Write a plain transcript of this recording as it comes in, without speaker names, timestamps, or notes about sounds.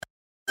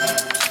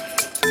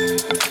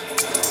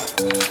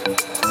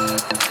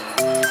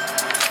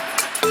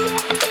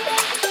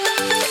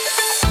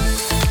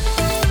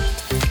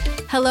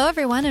Hello,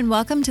 everyone, and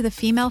welcome to the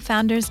Female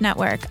Founders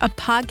Network, a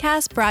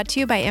podcast brought to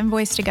you by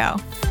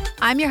Invoice2Go.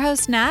 I'm your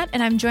host, Nat,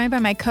 and I'm joined by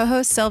my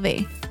co-host,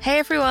 Sylvie. Hey,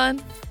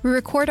 everyone. We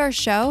record our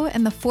show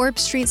in the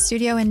Forbes Street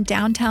studio in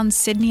downtown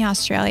Sydney,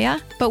 Australia,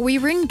 but we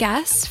bring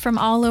guests from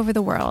all over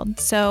the world.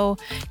 So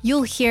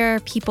you'll hear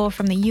people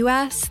from the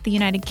US, the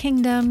United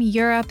Kingdom,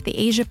 Europe, the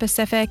Asia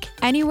Pacific,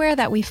 anywhere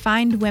that we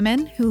find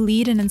women who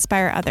lead and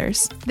inspire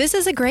others. This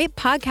is a great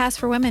podcast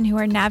for women who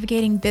are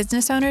navigating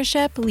business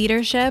ownership,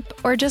 leadership,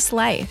 or just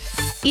life.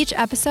 Each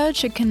episode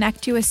should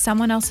connect you with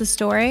someone else's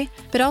story,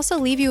 but also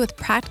leave you with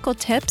practical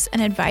tips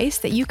and advice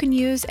that you can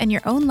use in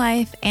your own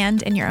life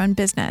and in your own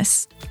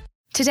business.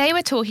 Today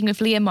we're talking with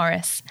Leah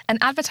Morris, an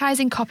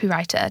advertising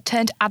copywriter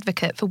turned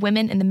advocate for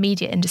women in the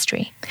media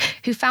industry,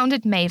 who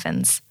founded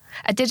Mavens,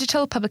 a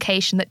digital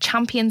publication that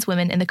champions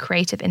women in the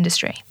creative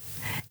industry.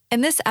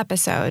 In this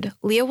episode,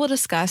 Leah will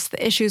discuss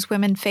the issues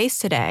women face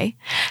today,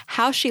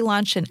 how she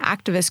launched an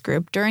activist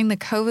group during the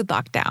COVID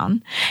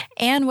lockdown,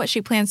 and what she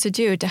plans to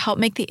do to help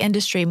make the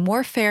industry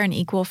more fair and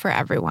equal for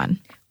everyone.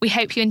 We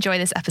hope you enjoy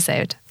this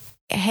episode.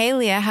 Hey,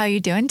 Leah, how are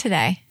you doing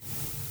today?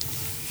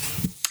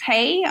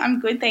 Hey,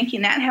 I'm good, thank you,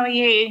 Nat. How are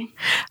you?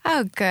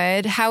 Oh,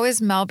 good. How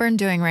is Melbourne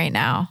doing right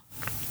now?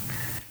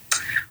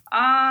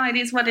 It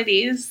is what it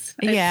is.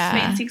 It's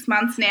been 6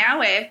 months now.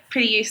 We're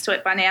pretty used to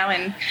it by now,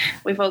 and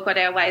we've all got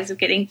our ways of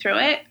getting through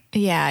it.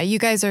 Yeah, you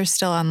guys are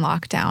still on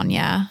lockdown,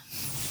 yeah?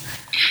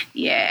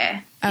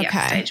 Yeah. Okay.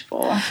 Yep, stage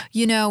 4.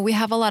 You know, we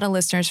have a lot of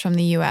listeners from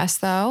the US,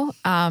 though.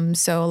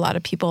 So a lot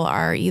of people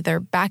are either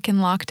back in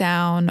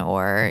lockdown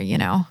or, you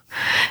know,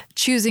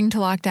 choosing to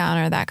lock down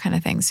or that kind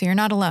of thing. So you're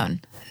not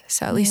alone.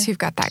 So at least you've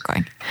got that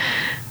going.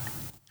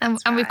 And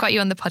we've got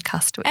you on the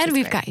podcast. And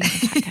we've got you on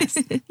the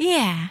podcast.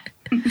 Yeah.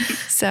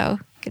 So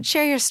could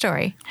share your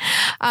story.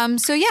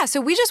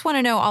 So we just want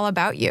to know all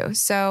about you.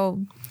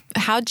 So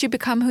how'd you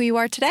become who you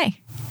are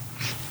today?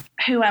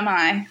 Who am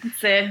I?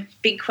 It's a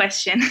big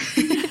question.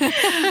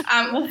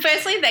 Well,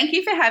 firstly, thank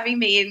you for having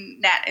me and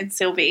Nat and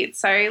Sylvie.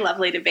 It's so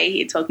lovely to be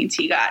here talking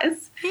to you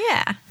guys.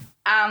 Yeah.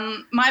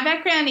 My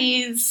background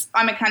is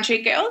I'm a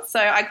country girl, so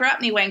I grew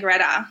up near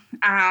Wangaratta,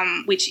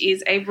 which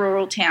is a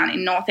rural town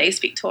in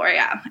northeast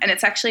Victoria, and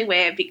it's actually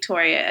where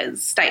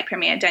Victoria's State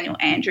Premier Daniel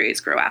Andrews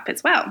grew up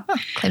as well. Oh,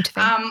 claim to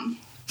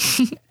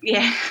fame.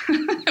 Yeah.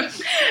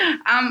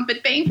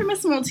 But being from a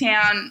small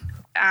town,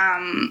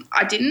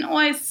 I didn't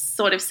always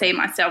sort of see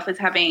myself as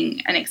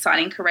having an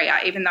exciting career,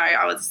 even though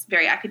I was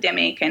very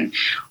academic and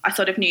I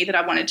sort of knew that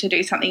I wanted to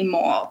do something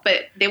more.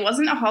 But there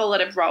wasn't a whole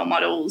lot of role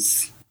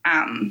models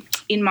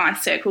in my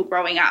circle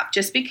growing up,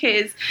 just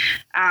because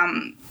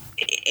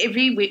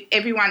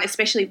everyone,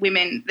 especially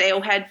women, they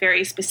all had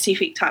very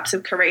specific types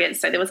of careers.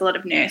 So there was a lot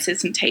of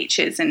nurses and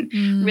teachers and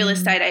real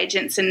estate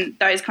agents and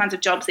those kinds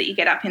of jobs that you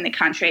get up in the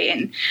country.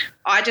 And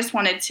I just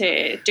wanted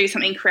to do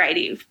something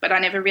creative, but I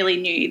never really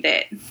knew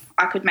that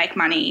I could make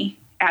money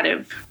out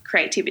of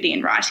creativity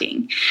and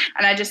writing.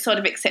 And I just sort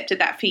of accepted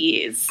that for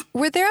years.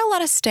 Were there a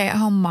lot of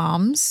stay-at-home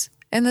moms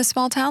in the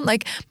small town?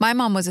 Like, my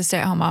mom was a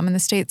stay-at-home mom. In the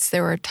States,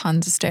 there were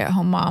tons of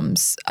stay-at-home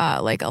moms.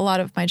 Like, a lot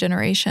of my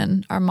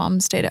generation, our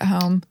moms stayed at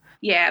home.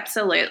 Yeah,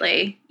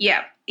 absolutely.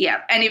 Yeah.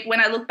 And when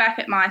I look back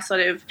at my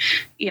sort of,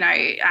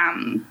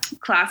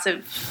 class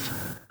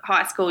of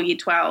high school, year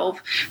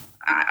 12,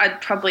 I'd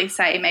probably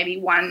say maybe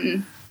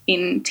 1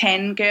 in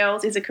 10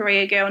 girls is a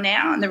career girl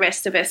now, and the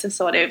rest of us are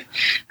sort of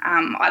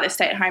either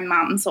stay-at-home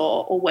mums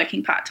or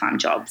working part-time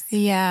jobs.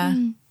 Yeah.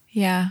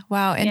 Yeah.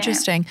 Wow.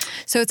 Interesting. Yeah.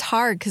 So it's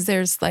hard because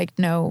there's like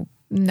no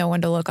one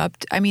to look up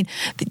to. I mean,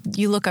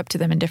 you look up to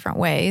them in different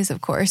ways,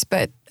 of course,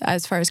 but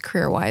as far as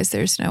career-wise,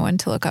 there's no one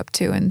to look up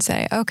to and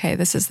say, okay,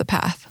 this is the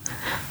path.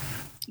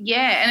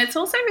 Yeah, and it's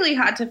also really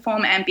hard to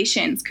form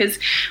ambitions because,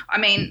 I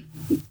mean,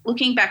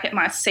 looking back at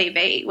my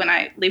CV, when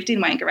I lived in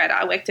Wangaratta,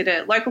 I worked at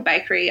a local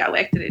bakery, I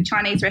worked at a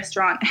Chinese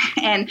restaurant,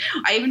 and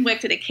I even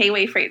worked at a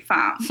kiwi fruit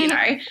farm, you know.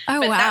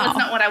 Oh, but wow. That was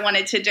not what I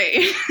wanted to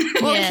do.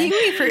 Well,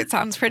 kiwi fruit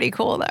sounds pretty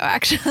cool, though,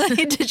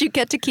 actually. Did you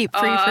get to keep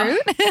free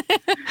fruit?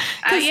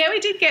 Yeah, we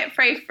did get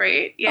free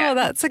fruit. Yeah. Oh,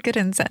 that's a good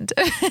incentive.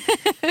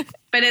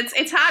 But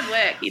it's hard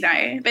work, you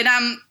know. But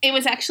it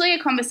was actually a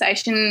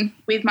conversation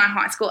with my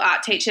high school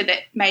art teacher that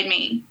made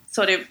me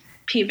sort of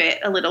pivot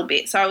a little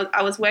bit. So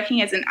I was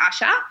working as an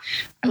usher,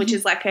 which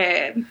is like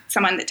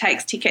someone that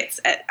takes tickets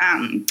at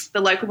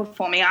the local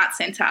performing arts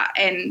centre,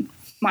 and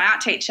my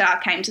art teacher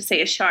came to see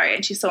a show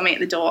and she saw me at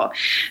the door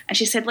and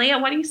she said, Leah,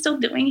 what are you still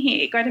doing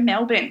here? Go to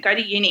Melbourne, go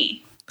to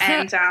uni.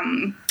 And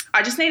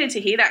I just needed to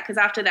hear that because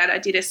after that I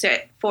did a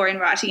Cert 4 in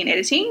writing and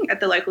editing at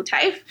the local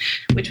TAFE,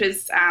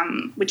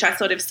 which I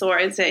sort of saw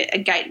as a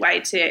gateway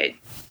to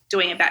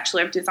doing a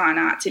Bachelor of Design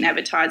Arts in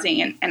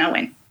advertising, and I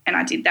went and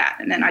I did that.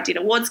 And then I did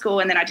award school,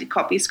 and then I did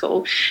copy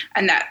school,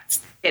 and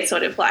it's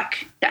sort of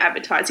like the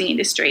advertising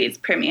industry's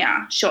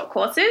premier short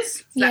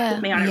courses. So that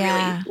put me on a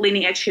really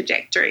linear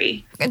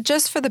trajectory.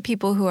 Just for the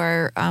people who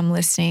are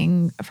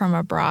listening from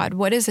abroad,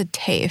 what is a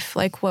TAFE?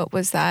 Like, what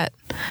was that?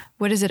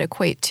 What does it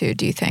equate to,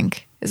 do you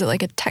think? Is it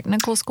like a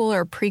technical school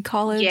or a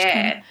pre-college?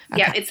 Yeah. Okay.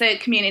 Yeah, it's a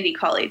community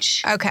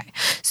college. Okay.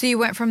 So you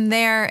went from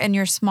there in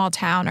your small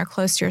town or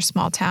close to your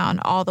small town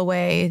all the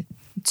way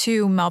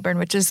to Melbourne,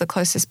 which is the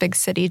closest big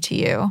city to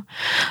you.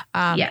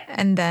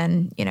 And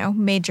then,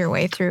 made your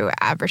way through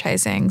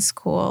advertising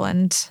school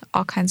and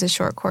all kinds of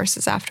short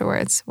courses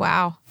afterwards.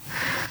 Wow.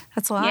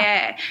 That's a lot.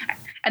 Yeah.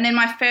 And then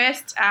my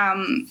first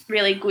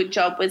really good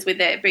job was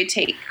with a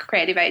boutique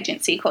creative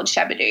agency called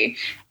Shabadoo.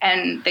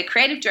 And the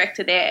creative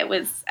director there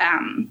was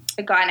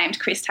a guy named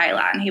Chris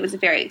Taylor, and he was a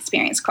very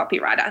experienced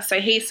copywriter. So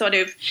he sort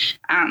of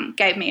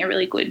gave me a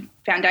really good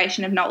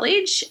foundation of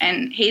knowledge,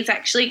 and he's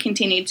actually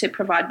continued to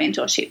provide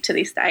mentorship to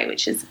this day,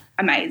 which is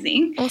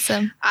amazing.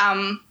 Awesome.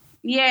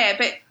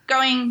 But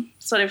going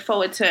sort of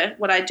forward to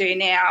what I do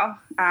now,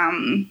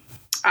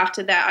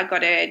 after that, I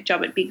got a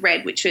job at Big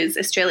Red, which was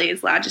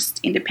Australia's largest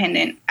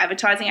independent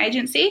advertising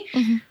agency,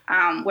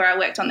 where I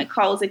worked on the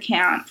Coles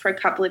account for a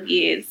couple of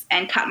years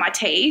and cut my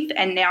teeth.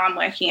 And now I'm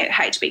working at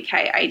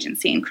HBK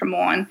Agency in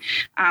Cremorne,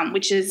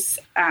 which is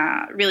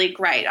really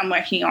great. I'm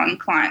working on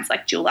clients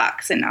like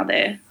Dulux and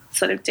other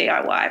sort of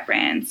DIY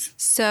brands.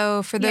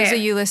 So for those of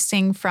you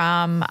listening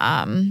from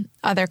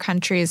other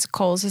countries,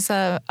 Coles is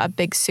a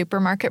big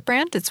supermarket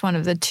brand. It's one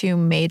of the two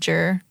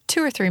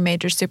or three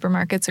major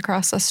supermarkets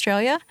across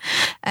Australia.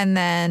 And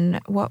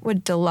then what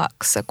would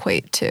Deluxe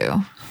equate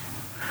to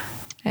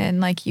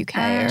in like UK?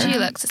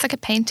 Dulux, it's like a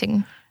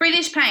painting.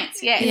 British Paints,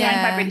 it's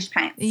owned by British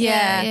Paints.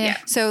 Yeah.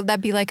 So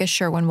that'd be like a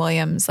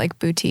Sherwin-Williams like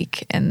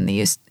boutique in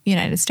the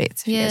United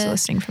States if you guys are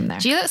listening from there.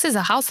 Dulux is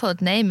a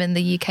household name in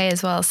the UK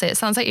as well. So it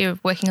sounds like you're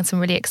working on some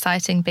really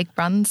exciting big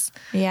brands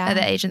at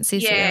the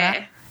agencies that you're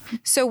at.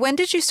 So when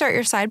did you start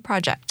your side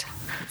project?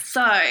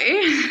 So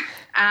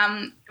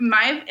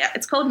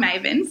it's called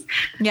Mavens.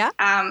 Yeah.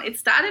 It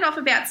started off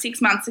about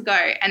 6 months ago,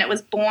 and it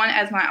was born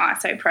as my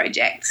ISO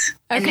project.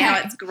 Okay. And now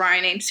it's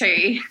grown into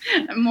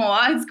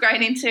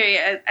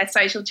a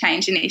social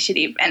change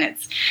initiative, and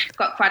it's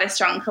got quite a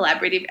strong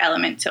collaborative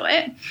element to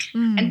it.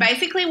 And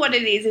basically what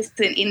it is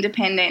an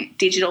independent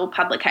digital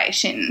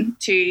publication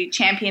to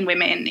champion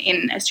women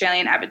in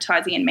Australian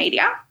advertising and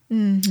media.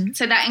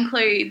 So that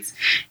includes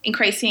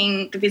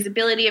increasing the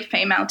visibility of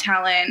female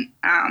talent,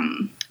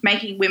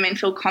 making women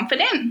feel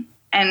confident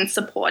and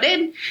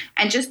supported,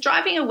 and just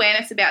driving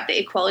awareness about the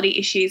equality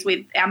issues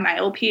with our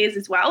male peers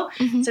as well.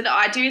 So the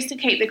idea is to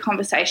keep the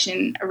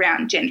conversation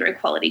around gender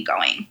equality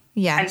going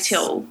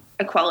until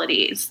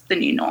equality is the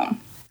new norm.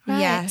 Right.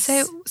 Yes.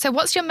 So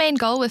what's your main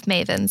goal with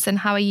Mavens, and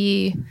how are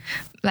you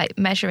like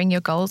measuring your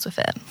goals with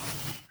it?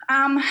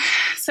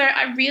 So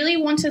I really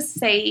want to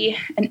see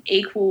an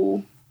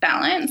equal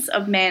balance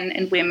of men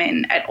and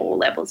women at all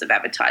levels of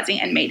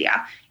advertising and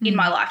media in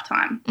my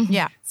lifetime.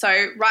 Yeah. So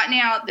right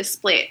now the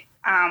split,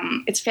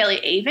 it's fairly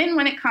even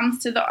when it comes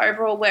to the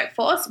overall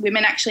workforce.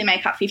 Women actually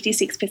make up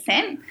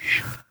 56%,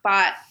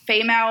 but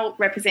female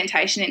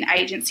representation in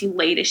agency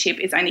leadership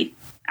is only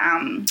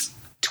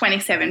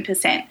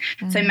 27%.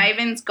 So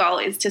Maven's goal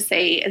is to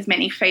see as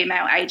many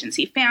female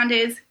agency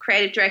founders,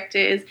 creative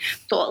directors,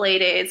 thought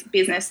leaders,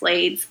 business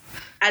leads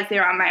as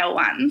there are male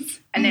ones.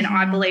 And then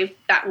I believe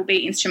that will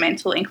be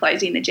instrumental in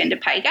closing the gender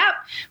pay gap,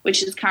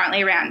 which is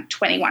currently around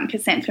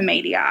 21% for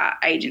media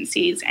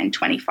agencies and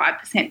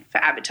 25% for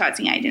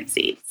advertising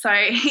agencies. So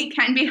it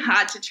can be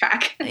hard to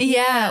track.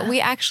 Yeah, we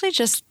actually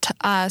just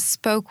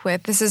spoke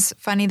with, this is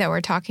funny that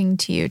we're talking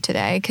to you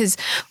today, because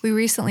we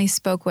recently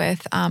spoke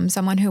with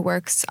someone who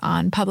works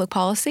on public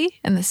policy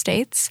in the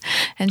States,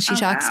 and she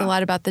talks a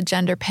lot about the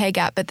gender pay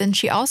gap, but then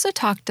she also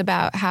talked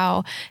about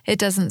how it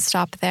doesn't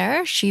stop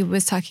there. She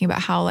was talking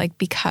about how, like,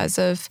 because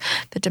of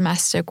the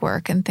domestic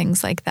work and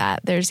things like that,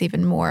 there's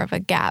even more of a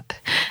gap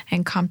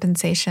in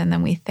compensation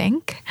than we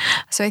think.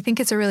 So I think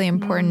it's a really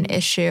important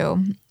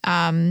issue.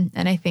 And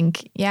I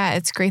think,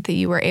 it's great that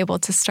you were able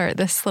to start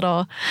this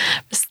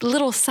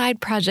little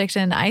side project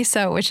in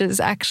ISO, which is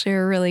actually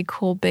a really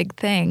cool big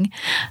thing.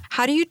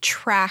 How do you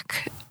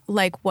track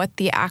like what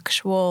the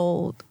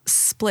actual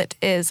split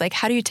is? Like,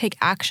 how do you take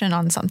action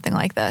on something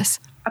like this?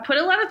 I put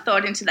a lot of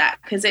thought into that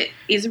because it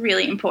is a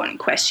really important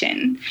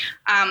question.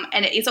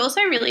 And it is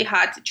also really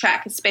hard to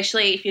track,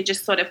 especially if you're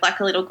just sort of like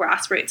a little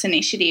grassroots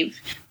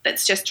initiative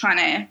that's just trying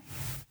to,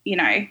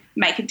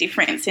 make a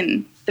difference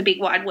in the big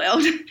wide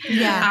world.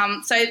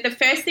 Yeah. So the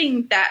first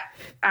thing that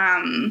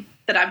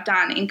I've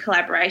done in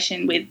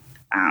collaboration with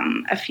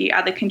a few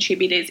other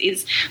contributors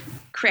is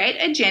create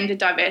a gender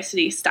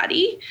diversity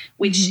study,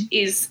 which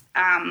is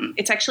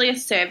it's actually a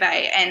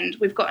survey, and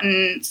we've got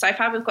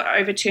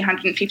over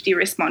 250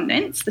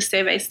 respondents. The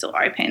survey's still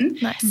open.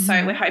 Nice.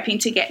 So we're hoping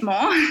to get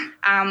more.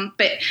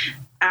 But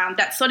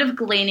that's sort of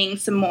gleaning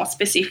some more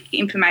specific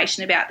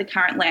information about the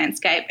current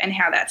landscape and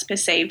how that's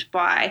perceived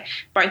by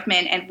both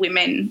men and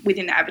women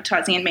within the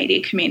advertising and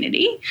media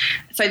community.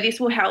 So this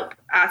will help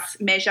us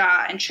measure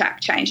and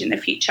track change in the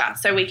future.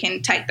 So we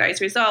can take those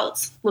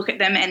results, look at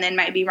them, and then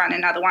maybe run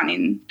another one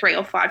in 3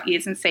 or 5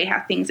 years and see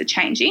how things are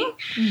changing.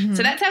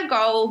 So that's our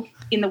goal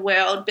in the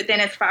world. But then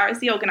as far as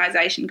the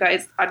organisation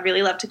goes, I'd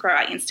really love to grow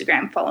our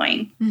Instagram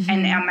following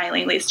and our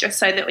mailing list, just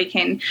so that we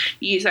can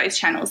use those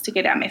channels to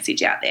get our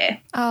message out there.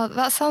 Oh,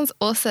 that sounds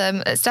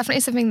awesome. It's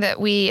definitely something that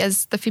we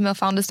as the Female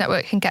Founders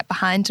Network can get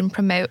behind and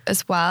promote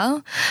as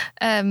well.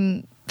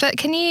 But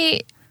can you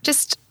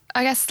just,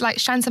 I guess, like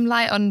shine some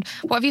light on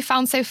what have you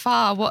found so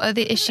far? What are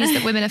the issues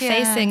that women are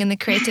facing in the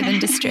creative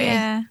industry?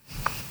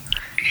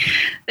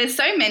 There's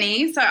so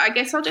many, so I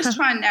guess I'll just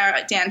try and narrow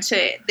it down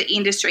to the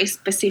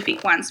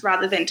industry-specific ones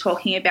rather than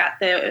talking about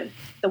the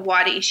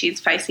wider issues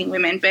facing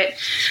women. But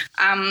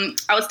I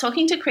was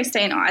talking to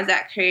Christine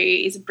Isaac, who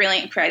is a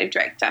brilliant creative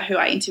director who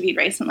I interviewed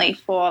recently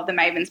for the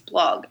Mavens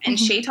blog, and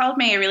she told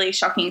me a really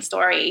shocking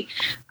story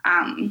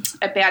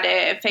about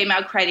a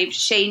female creative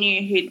she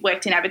knew who'd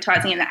worked in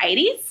advertising in the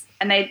 80s,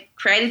 and they'd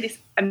created this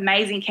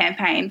amazing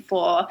campaign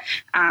for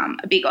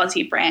a big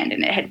Aussie brand,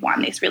 and it had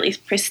won this really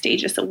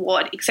prestigious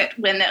award, except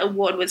when the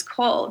award was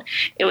called,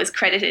 it was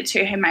credited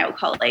to her male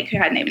colleague who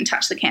hadn't even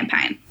touched the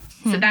campaign.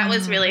 So that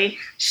was really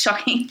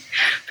shocking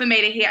for me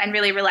to hear, and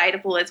really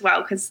relatable as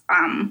well, because,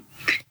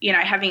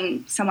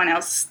 having someone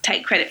else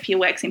take credit for your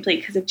work simply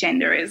because of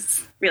gender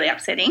is really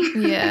upsetting.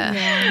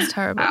 Yeah, it's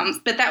terrible.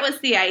 But that was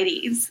the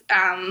 80s.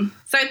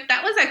 So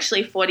that was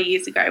actually 40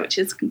 years ago, which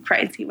is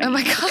crazy when you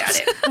think about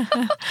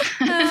it.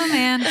 Oh,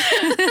 man.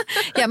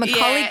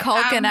 Macaulay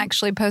Culkin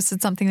actually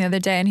posted something the other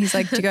day, and he's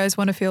like, do you guys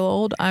want to feel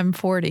old? I'm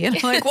 40. And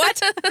I'm like, what?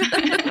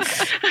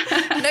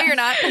 No, you're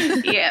not.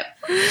 Yeah.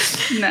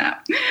 No.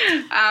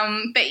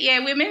 But yeah,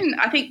 women,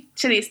 I think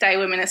to this day,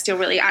 women are still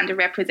really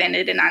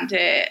underrepresented and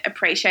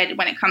underappreciated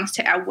when it comes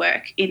to our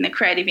work in the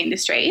creative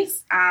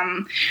industries.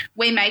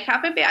 We make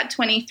up about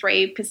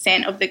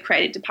 23% of the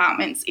creative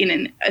departments in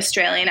an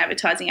Australian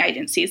advertising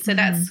agency. So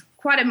that's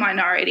quite a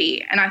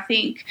minority. And I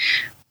think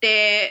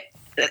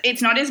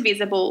it's not as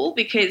visible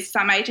because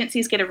some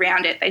agencies get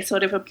around it. They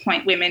sort of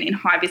appoint women in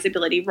high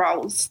visibility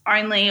roles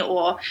only,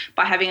 or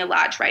by having a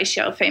large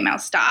ratio of female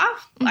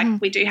staff. Like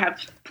we do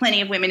have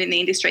plenty of women in the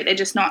industry. They're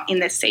just not in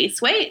the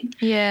C-suite.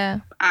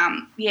 Yeah.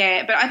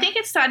 But I think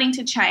it's starting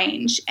to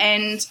change.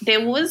 And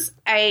there was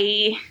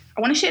I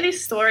want to share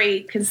this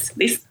story because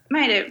this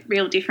made a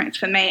real difference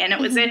for me. And it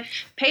was a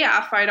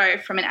PR photo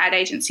from an ad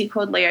agency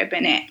called Leah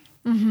Burnett.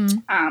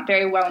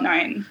 Very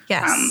well-known,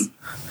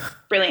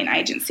 brilliant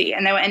agency,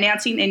 and they were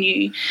announcing their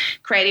new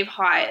creative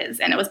hires,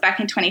 and it was back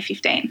in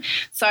 2015.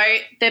 So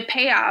the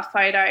PR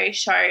photo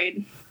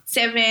showed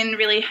 7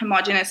 really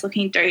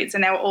homogenous-looking dudes,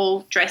 and they were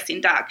all dressed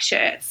in dark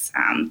shirts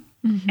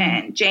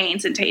and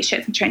jeans and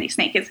T-shirts and trendy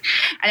sneakers,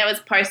 and it was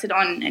posted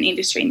on an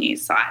industry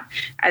news site,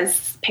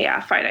 as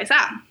PR photos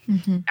are.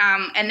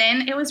 And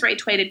then it was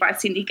retweeted by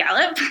Cindy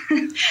Gallop.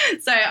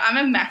 So I'm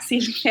a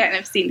massive fan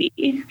of Cindy.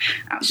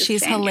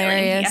 She's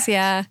hilarious,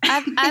 yeah.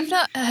 I've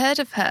not heard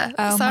of her.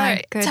 Oh, sorry.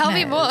 my goodness. Tell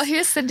me more.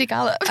 Who's Cindy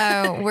Gallop?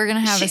 Oh, we're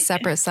going to have a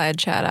separate side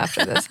chat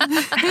after this.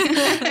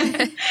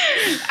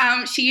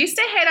 She used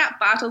to head up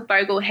Bartle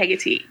Bogle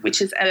Hegarty,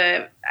 which is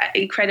an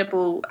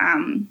incredible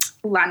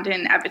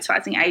London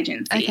advertising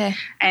agency. Okay.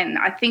 And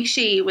I think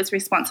she was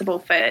responsible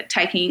for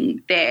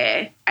taking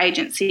their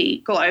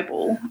agency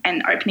global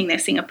and opening their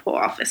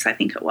Singapore office, I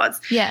think it was.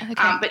 Yeah,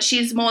 okay. But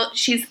she's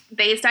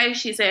these days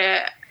she's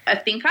a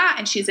thinker,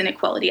 and she's an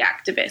equality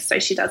activist. So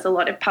she does a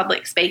lot of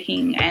public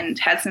speaking and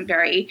has some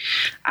very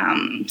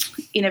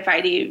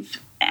innovative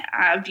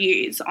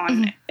views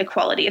on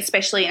equality,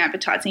 especially in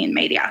advertising and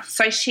media.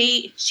 So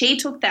she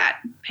took that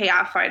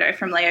PR photo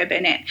from Leo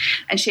Burnett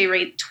and she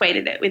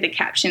retweeted it with a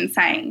caption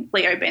saying,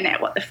 "Leo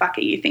Burnett, what the fuck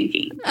are you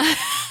thinking?"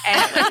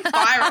 And it went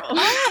viral.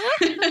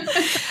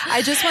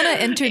 I just want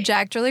to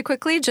interject really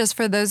quickly, just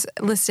for those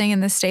listening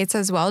in the States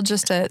as well,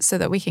 so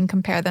that we can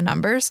compare the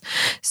numbers.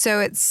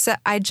 So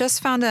I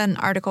just found an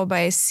article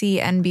by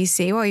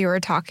CNBC while you were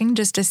talking,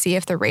 just to see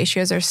if the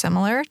ratios are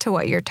similar to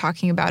what you're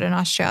talking about in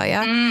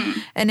Australia.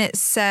 And it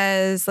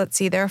says, let's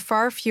see, there are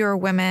far fewer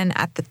women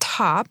at the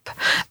top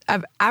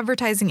of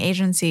advertising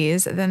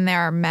agencies than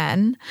there are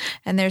men,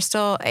 and there's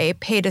still a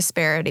pay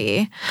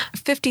disparity.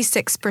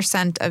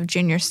 56% of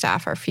junior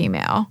staff are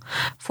female,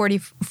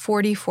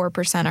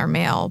 44% are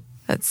male.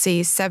 Let's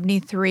see,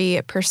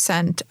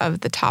 73%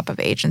 of the top of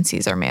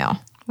agencies are male.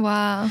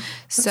 Wow.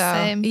 So,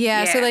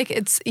 so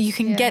like you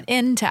can get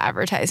into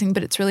advertising,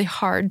 but it's really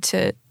hard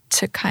to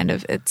kind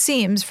of, it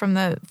seems from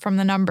the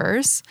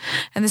numbers,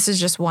 and this is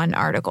just one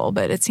article,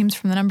 but it seems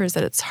from the numbers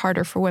that it's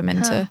harder for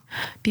women to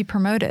be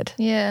promoted.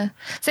 Yeah.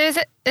 So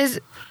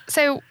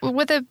so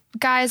were the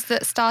guys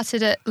that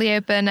started at Leo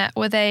Burnett,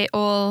 were they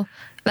all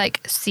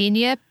like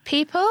senior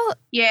people?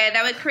 Yeah,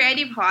 they were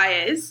creative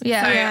hires.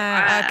 Yeah.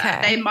 So,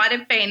 okay. They might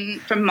have been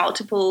from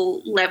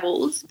multiple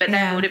levels, but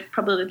they would have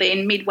probably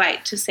been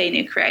midweight to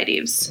senior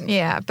creatives.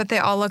 Yeah, but they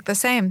all look the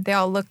same. They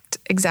all looked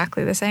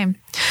exactly the same.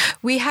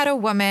 We had a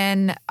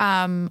woman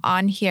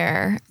on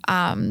here,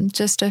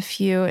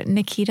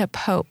 Nikita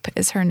Pope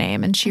is her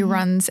name, and she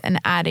runs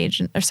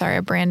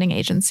a branding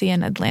agency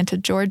in Atlanta,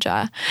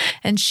 Georgia,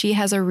 and she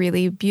has a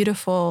really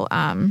beautiful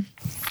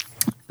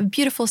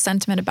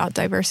sentiment about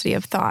diversity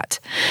of thought.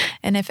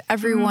 And if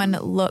everyone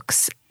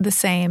looks the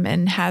same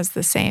and has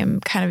the same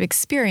kind of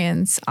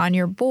experience on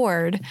your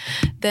board,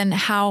 then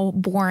how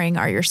boring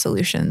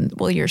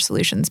will your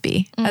solutions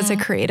be as a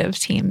creative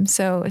team?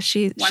 So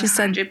she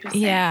said, 100%.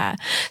 yeah.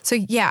 So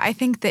yeah, I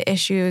think the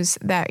issues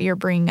that you're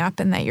bringing up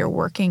and that you're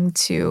working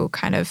to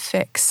kind of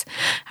fix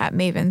at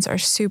Mavens are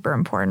super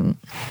important.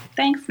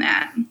 Thanks,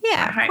 Nat.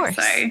 Yeah, I hope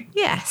so.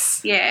 Yes.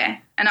 Yeah,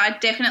 and I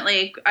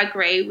definitely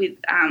agree with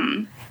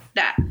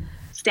that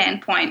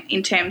standpoint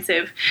in terms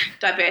of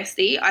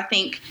diversity. I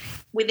think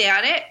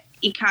without it,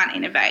 you can't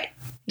innovate.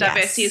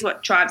 Diversity is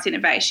what drives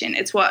innovation.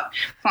 It's what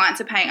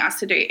clients are paying us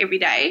to do every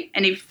day.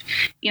 And if,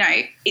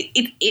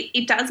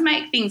 it does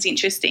make things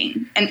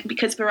interesting, and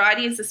because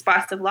variety is the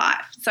spice of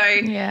life. So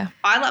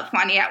I love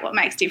finding out what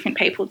makes different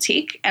people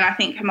tick. And I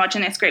think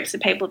homogenous groups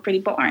of people are pretty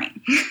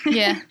boring.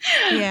 Yeah.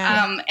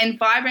 And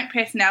vibrant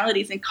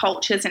personalities and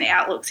cultures and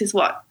outlooks is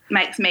what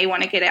makes me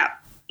want to get out,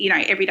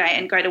 every day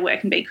and go to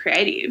work and be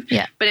creative.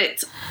 Yeah. But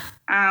it's,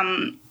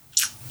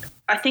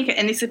 I think,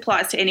 and this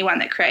applies to anyone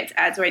that creates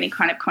ads or any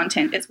kind of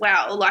content as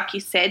well. Like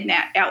you said,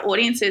 now our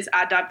audiences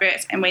are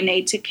diverse and we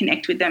need to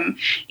connect with them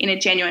in a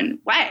genuine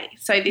way.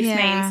 So this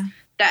means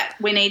that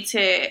we need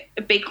to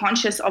be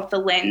conscious of the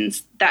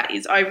lens that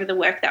is over the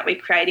work that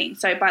we're creating.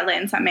 So by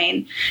lens, I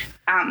mean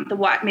the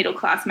white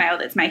middle-class male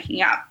that's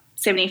making up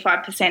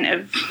 75%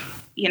 of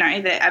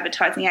the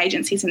advertising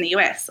agencies in the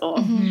US or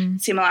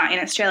similar in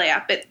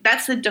Australia. But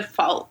that's the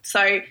default.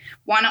 So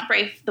why not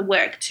brief the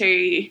work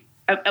to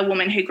a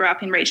woman who grew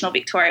up in regional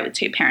Victoria with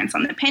 2 parents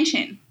on the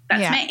pension?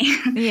 That's me.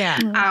 Yeah.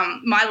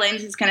 My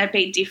lens is going to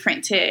be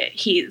different to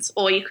his.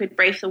 Or you could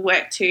brief the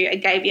work to a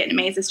gay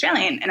Vietnamese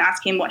Australian and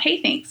ask him what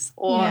he thinks.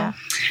 Or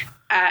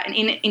an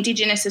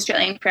Indigenous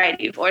Australian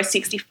creative, or a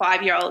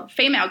 65-year-old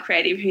female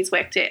creative who's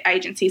worked at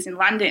agencies in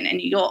London and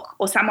New York,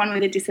 or someone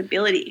with a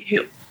disability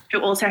who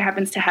also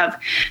happens to have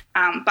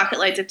bucket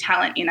loads of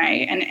talent,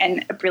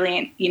 and a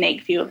brilliant,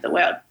 unique view of the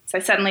world. So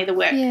suddenly the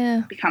work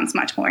becomes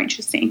much more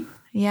interesting.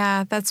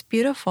 Yeah, that's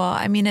beautiful.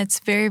 I mean,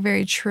 it's very,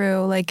 very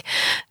true. Like,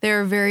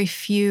 there are very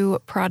few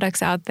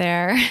products out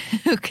there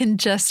who can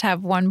just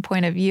have one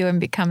point of view and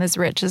become as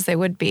rich as they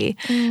would be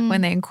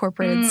when they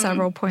incorporated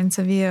several points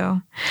of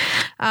view.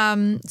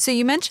 So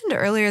you mentioned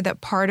earlier that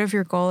part of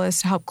your goal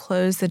is to help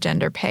close the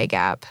gender pay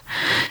gap.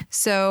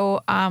 So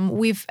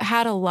we've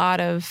had a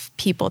lot of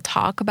people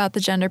talk about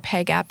the gender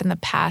pay gap in the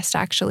past,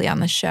 actually,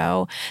 on the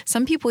show.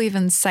 Some people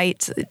even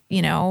cite,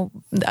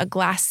 a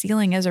glass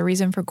ceiling as a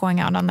reason for going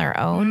out on their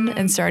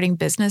own and starting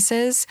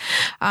businesses.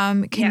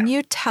 Can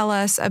you tell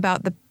us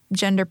about the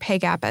gender pay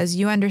gap as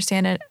you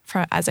understand it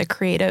as a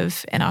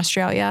creative in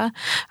Australia,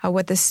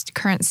 what the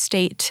current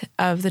state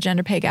of the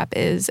gender pay gap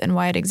is and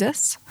why it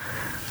exists?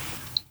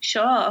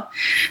 Sure.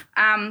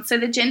 So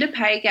the gender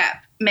pay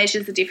gap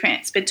measures the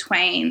difference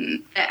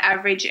between the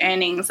average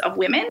earnings of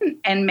women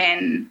and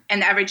men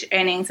and the average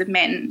earnings of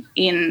men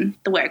in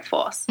the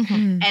workforce.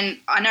 And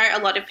I know a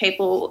lot of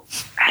people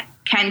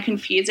can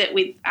confuse it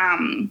with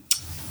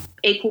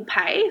equal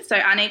pay. So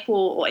unequal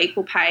or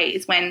equal pay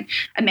is when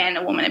a man and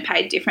a woman are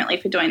paid differently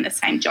for doing the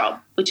same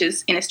job, which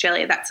is in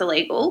Australia, that's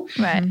illegal.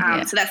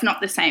 Right. So that's not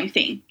the same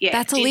thing. Yeah.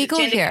 That's illegal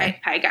here.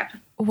 Pay gap.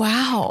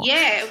 Wow.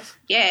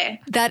 Yeah.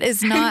 That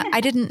is not,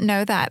 I didn't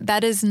know that.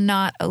 That is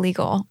not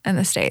illegal in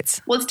the States.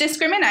 Well, it's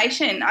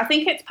discrimination. I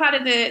think it's part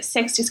of the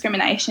Sex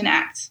Discrimination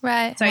Act.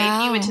 Right. So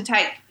if you were to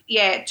take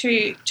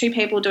two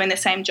people doing the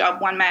same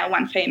job, one male,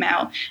 one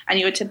female, and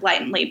you were to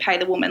blatantly pay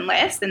the woman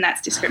less, then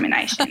that's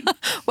discrimination.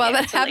 Well,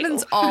 that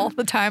happens all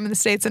the time in the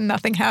States and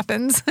nothing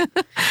happens.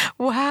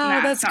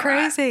 Wow, that's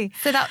crazy. Right.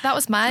 So that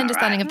was my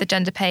understanding of the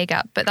gender pay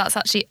gap, but that's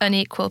actually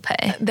unequal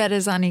pay. That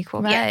is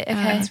unequal. Right, okay.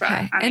 That's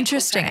right.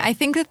 Interesting. I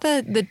think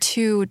that the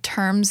two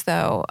terms,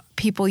 though,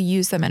 people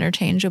use them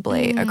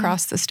interchangeably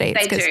across the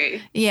States. They do.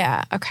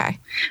 Yeah, okay.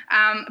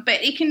 But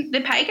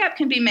the pay gap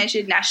can be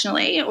measured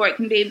nationally, or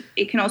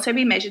it can also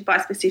be measured by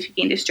specific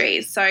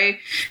industries. So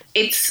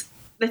it's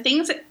the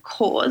things that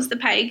cause the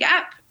pay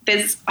gap.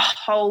 There's a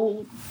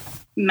whole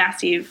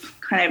massive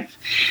kind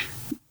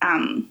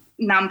of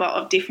number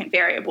of different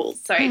variables.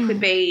 So it could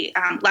be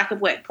lack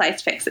of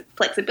workplace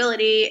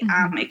flexibility.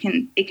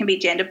 It can be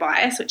gender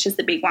bias, which is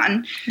the big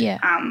one. Yeah.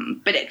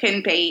 But it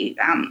can be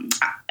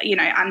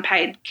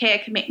unpaid care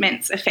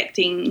commitments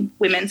affecting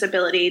women's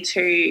ability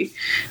to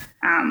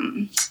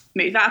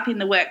move up in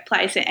the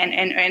workplace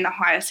and earn the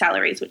higher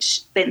salaries,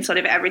 which then sort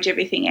of average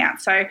everything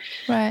out. So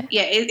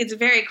it's a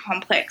very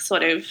complex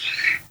sort of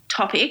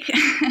topic,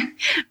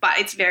 but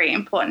it's very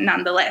important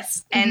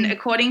nonetheless. And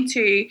according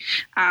to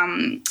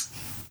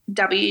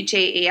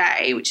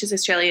WGEA, which is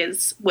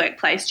Australia's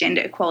Workplace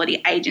Gender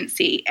Equality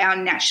Agency, our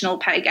national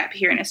pay gap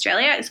here in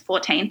Australia is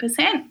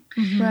 14%.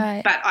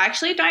 Right. But I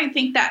actually don't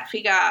think that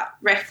figure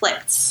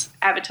reflects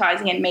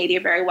advertising and media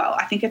very well.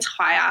 I think it's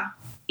higher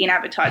in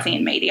advertising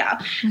and media.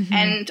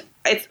 And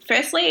it's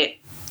firstly,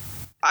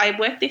 I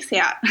worked this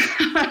out.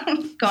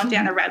 I've gone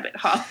down a rabbit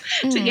hole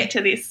to get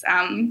to this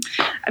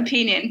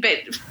opinion.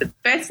 But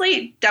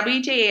firstly,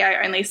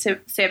 WGEO only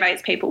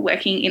surveys people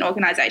working in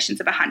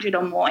organisations of 100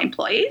 or more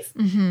employees,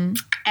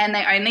 and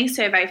they only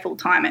survey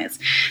full-timers.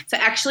 So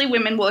actually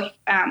women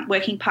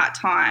working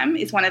part-time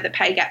is one of the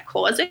pay gap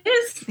causes.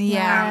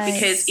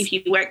 Because if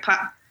you work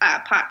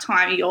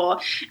part-time, your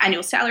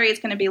annual salary is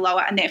going to be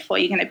lower, and therefore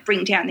you're going to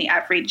bring down the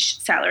average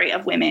salary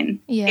of women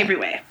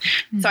everywhere.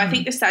 So I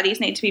think the studies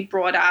need to be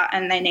broader,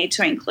 and they need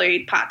to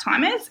include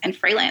part-timers and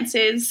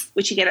freelancers,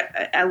 which you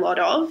get a lot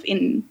of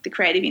in the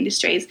creative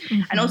industries,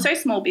 and also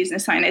small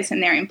business owners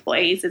and their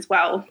employees as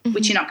well,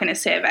 which you're not going to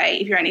survey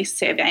if you're only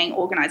surveying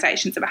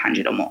organisations of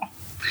 100 or more.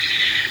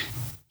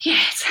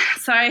 Yes.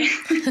 So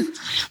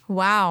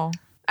wow.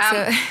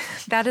 So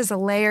that is a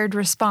layered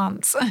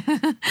response.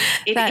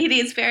 It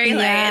is very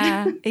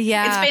layered.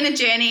 Yeah. It's been a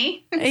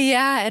journey.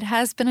 Yeah, it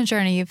has been a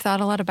journey. You've thought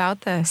a lot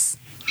about this.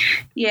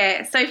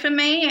 Yeah. So for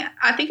me,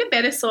 I think a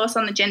better source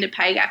on the gender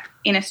pay gap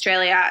in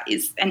Australia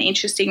is an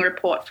interesting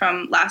report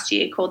from last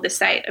year called The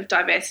State of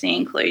Diversity and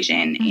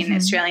Inclusion in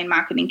Australian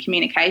Marketing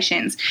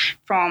Communications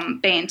from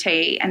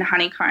B&T and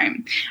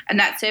Honeycomb. And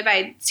that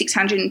surveyed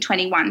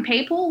 621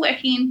 people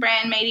working in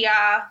brand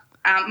media,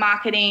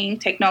 marketing,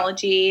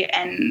 technology,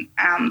 and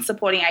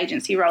supporting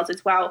agency roles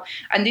as well.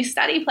 And this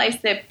study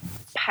placed the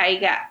pay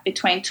gap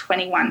between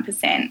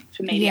 21%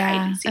 for media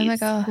agencies. Oh my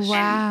gosh.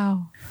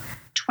 Wow.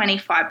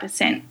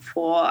 25%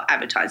 for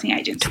advertising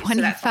agencies.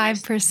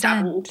 25%.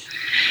 So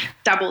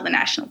double the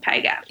national pay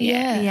gap.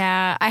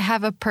 Yeah. I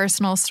have a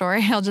personal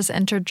story. I'll just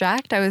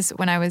interject.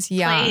 When I was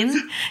young.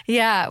 Please.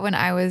 Yeah. When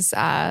I was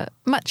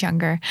much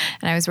younger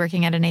and I was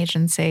working at an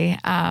agency,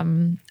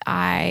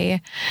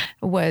 I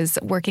was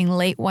working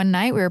late one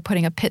night. We were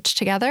putting a pitch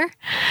together,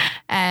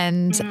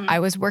 and I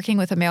was working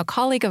with a male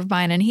colleague of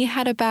mine, and he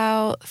had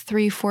about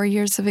 3-4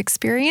 years of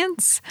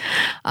experience.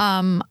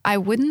 I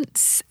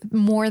wouldn't,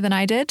 more than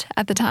I did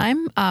at the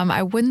time.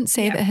 I wouldn't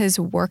say that his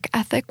work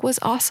ethic was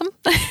awesome.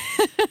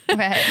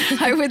 Right.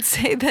 I would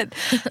say that,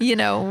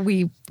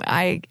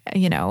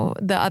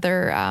 the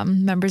other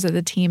members of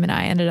the team and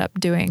I ended up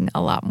doing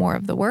a lot more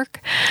of the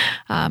work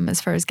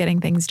as far as getting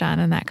things done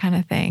and that kind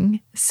of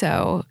thing.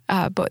 So,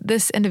 but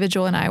this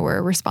individual and I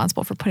were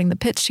responsible for putting the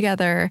pitch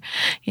together.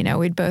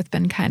 We'd both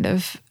been kind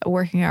of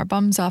working our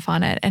bums off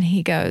on it. And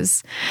he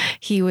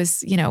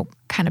was,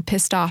 kind of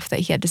pissed off that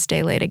he had to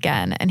stay late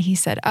again. And he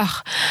said,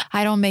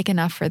 I don't make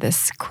enough for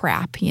this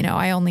crap.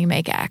 I only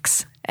make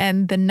X.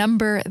 And the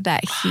number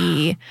that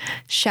he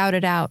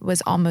shouted out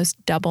was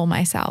almost double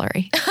my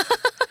salary.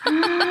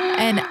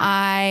 And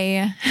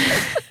I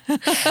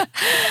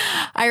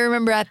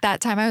remember at that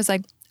time I was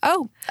like,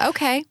 oh,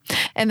 okay.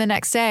 And the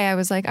next day I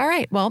was like, all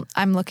right, well,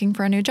 I'm looking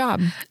for a new job.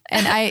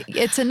 And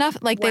it's enough,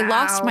 they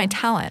lost my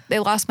talent. They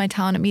lost my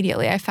talent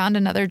immediately. I found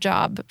another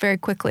job very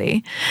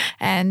quickly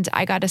and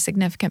I got a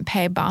significant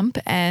pay bump.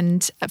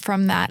 And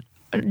from that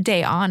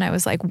day on, I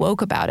was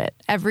woke about it.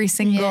 Every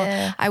single,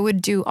 I would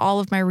do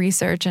all of my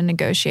research and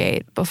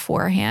negotiate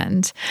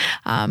beforehand.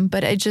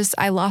 But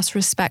I lost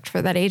respect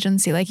for that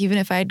agency. Even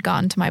if I had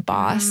gone to my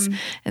boss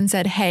and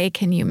said, hey,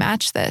 can you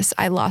match this?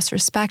 I lost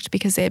respect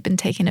because they had been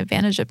taking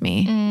advantage of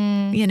me,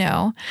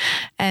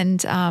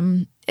 and,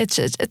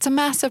 it's a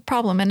massive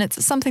problem, and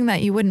it's something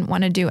that you wouldn't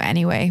want to do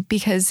anyway,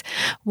 because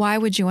why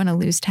would you want to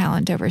lose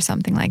talent over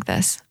something like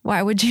this?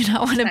 Why would you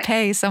not want to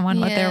pay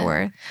someone what they're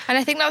worth? And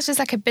I think that was just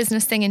a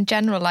business thing in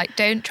general.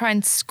 Don't try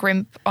and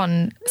scrimp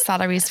on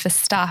salaries for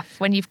staff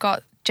when you've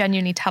got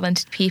genuinely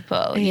talented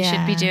people. You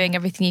should be doing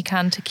everything you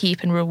can to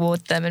keep and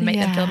reward them and make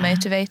them feel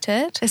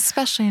motivated.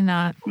 Especially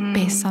not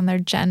based on their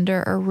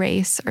gender or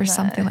race or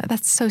something like that.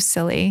 That's so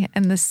silly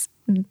in this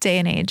day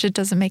and age. It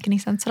doesn't make any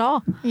sense at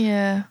all.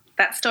 Yeah.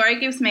 That story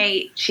gives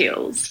me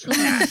chills.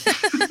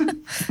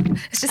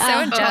 It's just so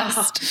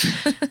unjust.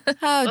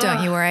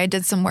 Don't you worry. I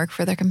did some work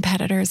for their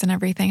competitors and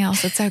everything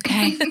else. It's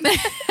okay.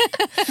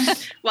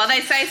 Well,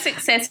 they say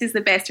success is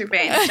the best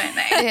revenge, don't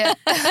they? Yeah.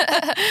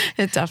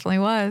 It definitely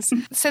was.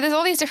 So there's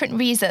all these different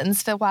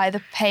reasons for why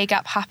the pay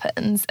gap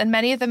happens, and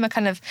many of them are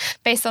kind of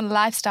based on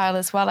lifestyle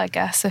as well, I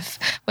guess. If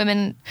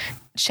women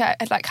share,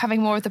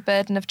 having more of the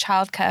burden of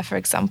childcare, for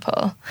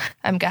example,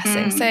 I'm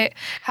guessing. So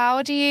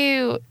how do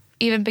you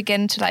even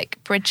begin to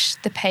bridge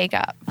the pay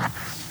gap?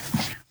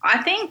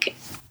 I think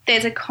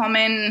there's a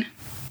common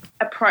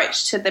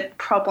approach to the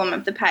problem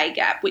of the pay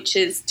gap, which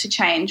is to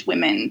change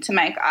women to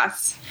make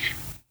us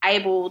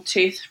able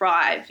to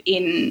thrive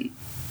in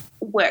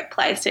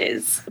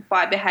workplaces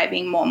by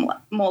behaving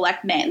more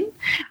like men.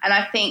 And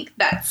I think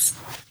that's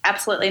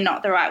absolutely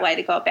not the right way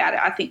to go about it.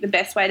 I think the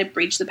best way to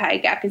bridge the pay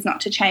gap is not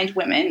to change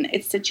women,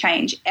 it's to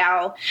change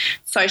our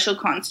social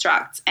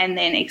constructs and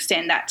then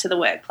extend that to the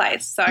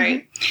workplace.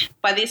 So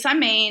by this I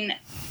mean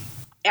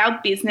our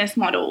business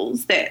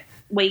models that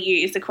we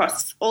use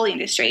across all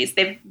industries,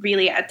 they're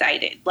really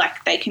outdated.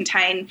 Like, they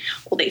contain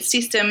all these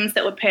systems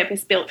that were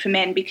purpose-built for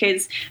men,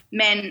 because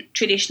men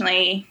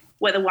traditionally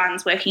were the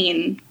ones working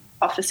in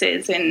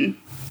offices and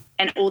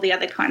all the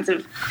other kinds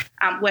of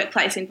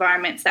workplace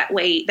environments that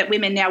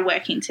women now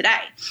work in today.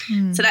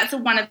 So that's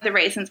one of the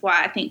reasons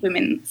why I think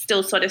women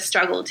still sort of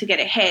struggle to get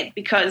ahead,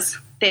 because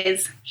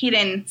there's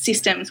hidden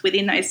systems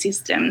within those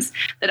systems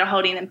that are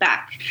holding them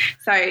back.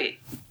 So,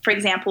 for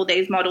example,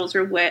 these models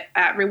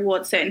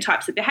reward certain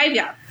types of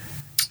behaviour,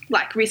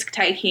 like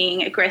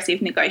risk-taking,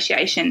 aggressive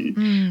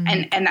negotiation,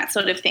 and that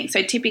sort of thing.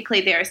 So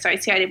typically they're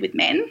associated with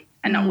men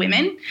and not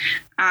women.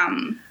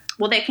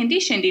 Well, they're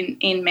conditioned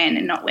in men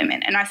and not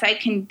women. And I say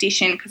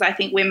conditioned because I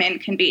think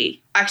I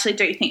actually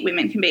do think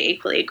women can be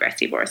equally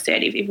aggressive or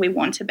assertive if we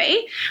want to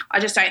be. I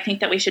just don't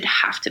think that we should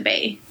have to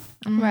be.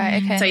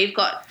 Right, okay. So you've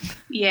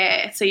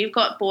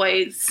got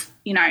boys,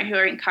 who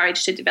are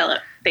encouraged to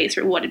develop these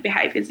rewarded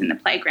behaviours in the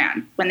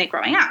playground when they're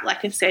growing up,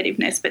 like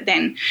assertiveness, but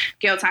then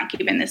girls aren't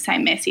given the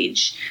same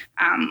message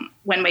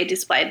when we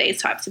display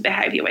these types of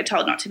behaviour. We're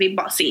told not to be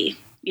bossy.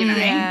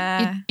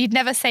 Yeah. You'd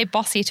never say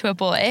bossy to a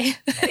boy.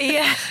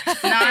 Yeah.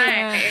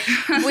 No.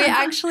 We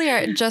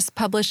actually just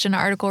published an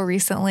article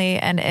recently,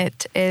 and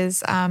it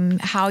is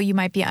how you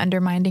might be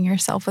undermining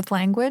yourself with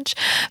language.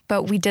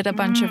 But we did a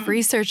bunch of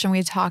research, and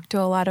we talked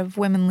to a lot of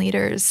women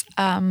leaders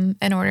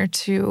in order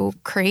to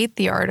create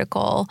the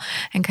article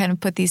and kind of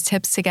put these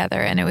tips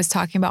together. And it was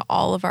talking about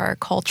all of our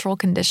cultural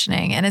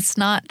conditioning. And it's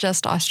not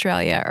just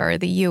Australia or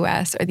the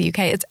US or the UK.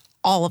 It's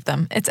all of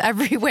them. It's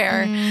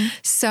everywhere.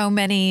 So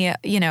many,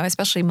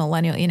 especially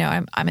millennial,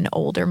 I'm an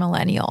older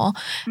millennial.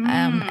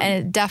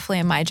 And definitely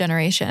in my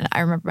generation, I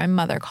remember my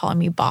mother calling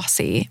me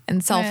bossy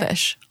and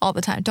selfish all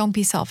the time. Don't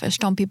be selfish.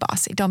 Don't be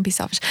bossy. Don't be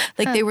selfish.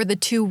 Like they were the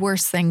two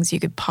worst things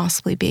you could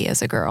possibly be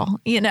as a girl,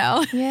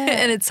 Yeah.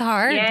 And it's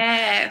hard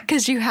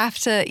because you have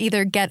to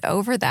either get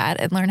over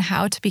that and learn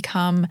how to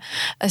become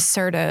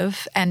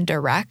assertive and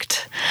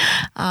direct.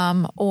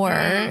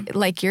 Or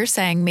like you're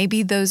saying,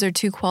 maybe those are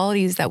two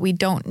qualities that we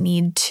don't need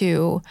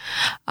to,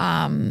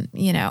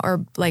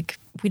 or like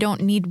we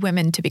don't need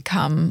women to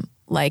become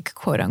like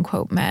quote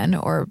unquote men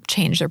or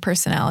change their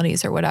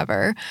personalities or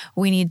whatever.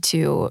 We need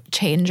to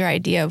change our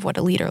idea of what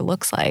a leader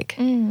looks like.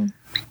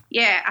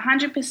 Yeah,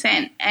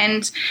 100%.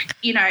 And,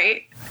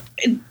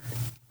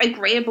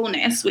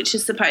 agreeableness, which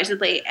is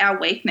supposedly our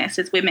weakness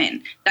as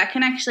women, that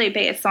can actually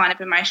be a sign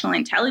of emotional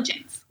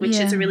intelligence, which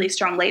is a really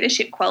strong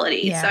leadership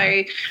quality. Yeah.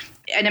 So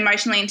an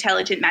emotionally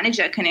intelligent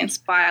manager can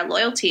inspire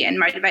loyalty and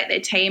motivate their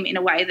team in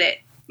a way that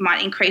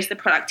might increase the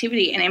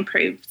productivity and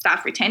improve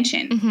staff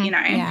retention.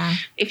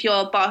 If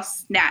your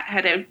boss, Nat,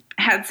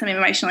 had some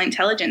emotional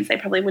intelligence, they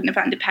probably wouldn't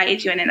have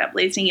underpaid you and ended up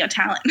losing your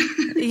talent.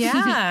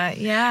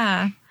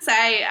 Yeah. So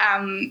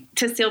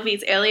to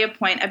Sylvie's earlier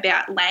point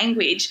about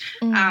language,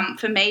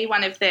 for me,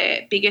 one of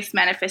the biggest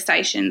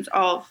manifestations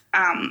of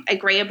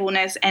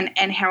agreeableness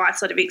and how I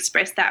sort of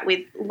expressed that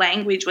with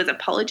language was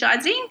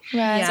apologising.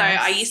 Right. So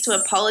I used to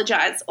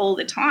apologise all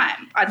the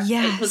time.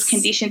 It was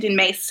conditioned in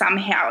me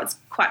somehow. It's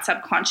quite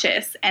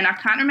subconscious, and I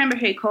can't remember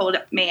who called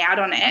me out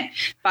on it,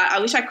 but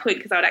I wish I could,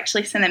 because I would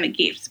actually send them a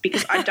gift,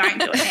 because I don't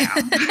do it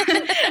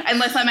now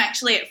unless I'm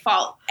actually at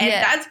fault. And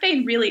that's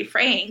been really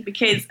freeing,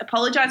 because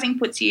apologising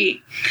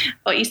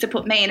used to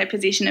put me in a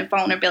position of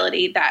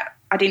vulnerability that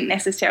I didn't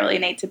necessarily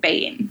need to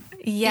be in.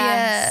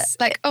 Yes.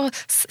 Yeah. Like,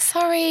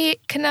 sorry,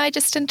 can I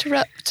just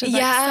interrupt?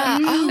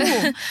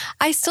 Like,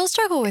 I still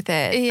struggle with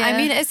it. Yeah. I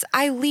mean,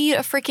 I lead a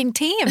freaking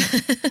team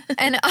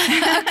and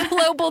a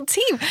global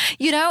team,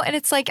 and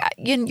it's like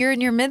you're in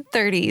your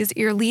mid-30s,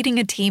 you're leading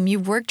a team,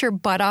 you've worked your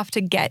butt off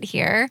to get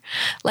here,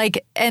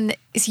 and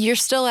you're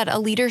still at a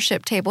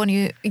leadership table,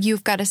 and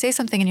you've got to say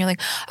something, and you're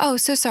like, oh,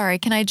 so sorry,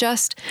 can I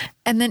just,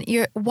 and then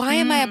why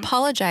am I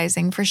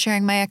apologizing for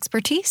sharing my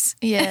expertise?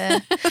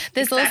 Yeah.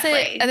 There's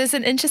there's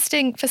an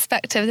interesting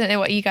perspective. I don't know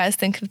what you guys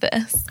think of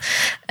this,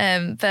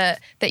 but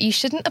that you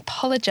shouldn't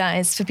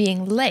apologize for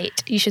being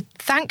late. You should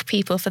thank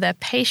people for their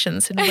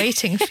patience in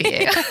waiting for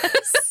you.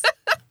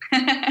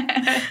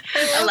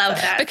 I love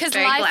that. Because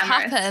life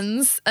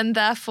happens, and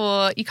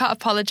therefore you can't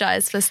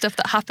apologize for stuff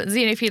that happens,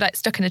 if you're like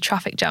stuck in a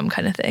traffic jam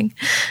kind of thing.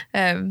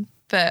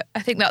 But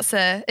I think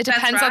it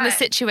depends on the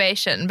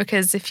situation,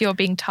 because if you're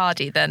being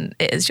tardy, then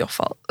it is your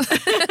fault.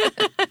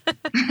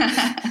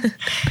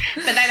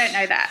 But they don't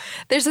know that.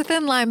 There's a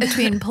thin line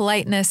between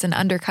politeness and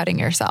undercutting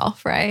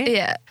yourself, right?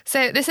 Yeah.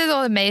 So this is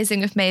all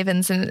amazing with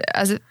Mavens, and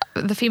as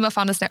the Female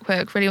Founders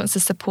Network really wants to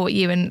support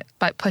you and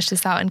push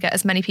this out and get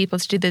as many people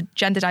to do the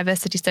gender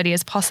diversity study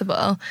as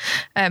possible.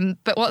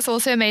 But what's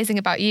also amazing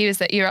about you is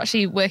that you're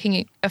actually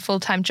working a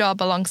full-time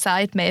job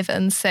alongside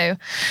Mavens. So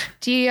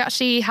do you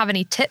actually have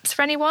any tips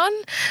for anyone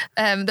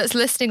that's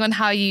listening on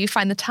how you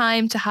find the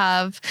time to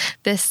have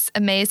this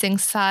amazing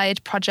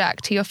side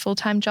project to your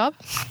full-time job?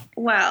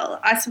 Well,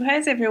 I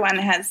suppose everyone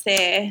has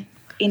their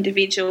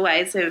individual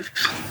ways of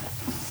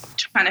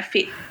trying to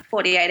fit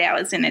 48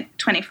 hours in a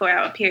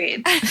 24-hour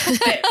period.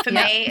 But for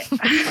me,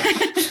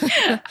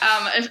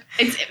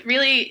 it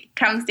really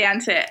comes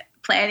down to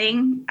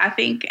planning, I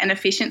think, and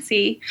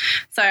efficiency.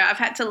 So I've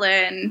had to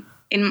learn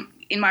in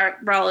my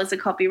role as a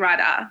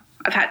copywriter,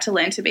 I've had to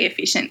learn to be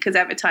efficient because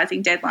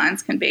advertising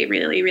deadlines can be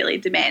really, really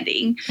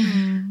demanding.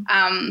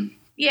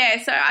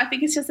 So I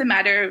think it's just a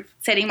matter of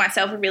setting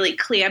myself a really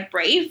clear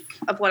brief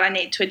of what I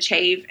need to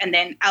achieve and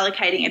then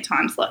allocating a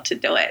time slot to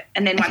do it.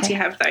 And then once you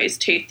have those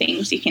two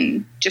things, you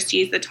can just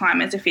use the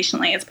time as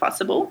efficiently as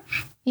possible.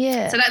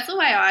 Yeah. So that's the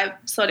way I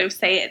sort of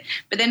see it.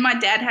 But then my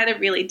dad had a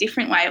really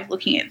different way of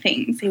looking at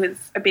things. He was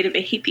a bit of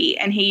a hippie,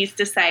 and he used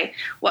to say,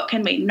 what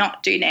can we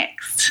not do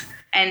next?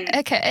 And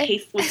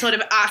he would sort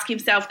of ask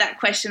himself that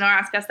question or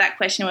ask us that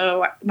question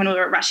when we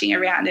were rushing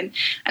around and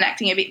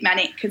acting a bit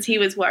manic, because he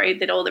was worried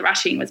that all the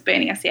rushing was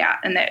burning us out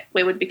and that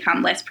we would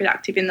become less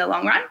productive in the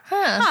long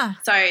run.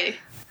 So,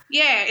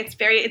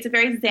 it's a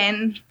very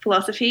Zen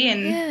philosophy,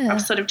 and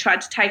I've sort of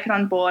tried to take it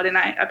on board, and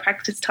I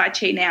practice Tai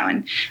Chi now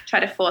and try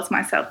to force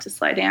myself to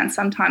slow down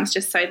sometimes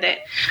just so that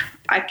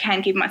I can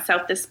give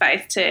myself the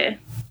space to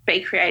be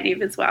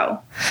creative as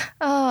well.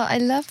 Oh, I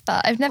love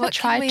that. I've never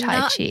tried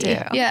Tai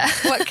Chi. Yeah.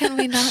 What can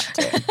we not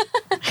do?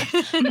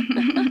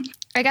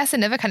 I guess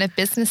another kind of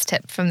business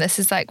tip from this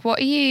is like, what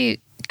are you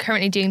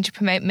currently doing to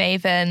promote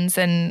Mavens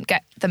and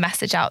get the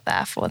message out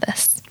there for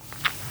this?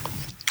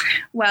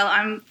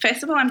 Well,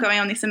 first of all, I'm going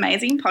on this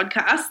amazing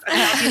podcast. I don't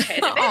know if you've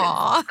heard of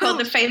it. It's called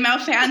the Female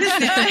Founders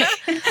Network.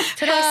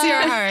 Bless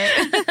your heart.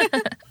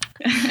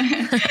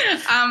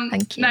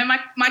 Thank you. No,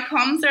 my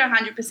comms are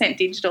 100%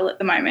 digital at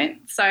the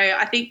moment. So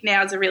I think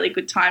now is a really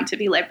good time to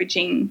be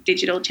leveraging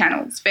digital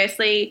channels.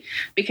 Firstly,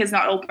 because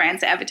not all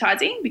brands are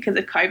advertising because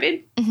of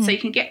COVID. So you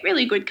can get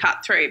really good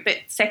cut through. But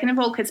second of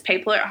all, because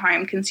people are at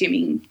home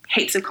consuming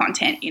heaps of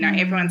content,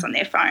 everyone's on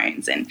their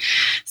phones. And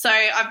so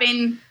I've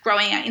been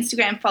growing our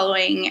Instagram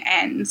following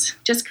and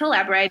just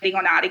collaborating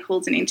on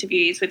articles and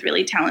interviews with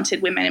really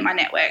talented women in my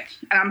network.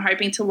 And I'm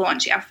hoping to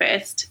launch our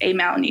first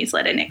email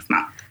newsletter next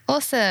month.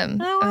 Awesome.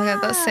 Oh my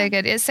God, that's so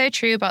good. It's so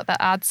true about the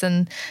ads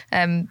and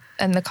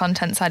the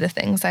content side of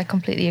things. I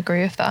completely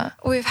agree with that.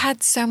 We've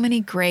had so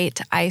many great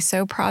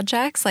ISO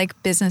projects,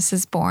 like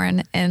businesses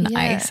born in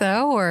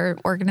ISO or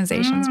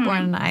organizations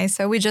born in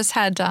ISO. We just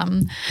had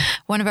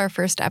one of our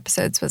first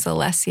episodes was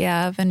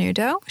Alessia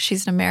Venuto.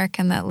 She's an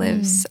American that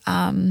lives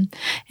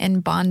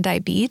in Bondi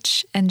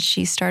Beach, and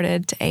she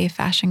started a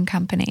fashion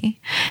company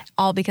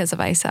all because of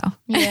ISO.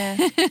 Yeah.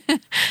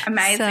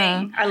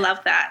 Amazing. I love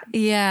that.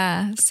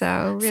 Yeah.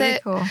 So really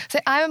cool. So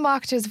I'm a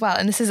marketer as well,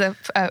 and this is a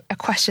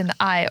question that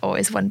I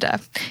always wonder.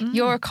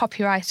 You're a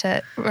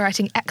copywriter,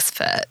 writing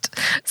expert.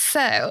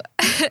 So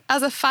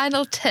as a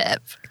final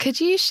tip, could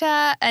you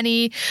share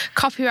any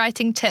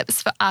copywriting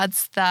tips for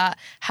ads that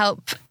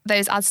help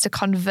those ads to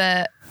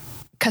convert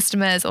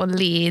customers or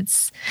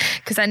leads?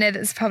 Because I know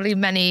there's probably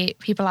many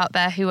people out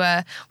there who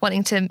are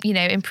wanting to,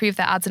 improve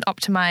their ads and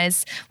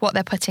optimize what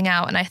they're putting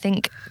out. And I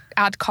think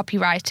ad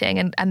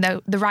copywriting and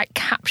the right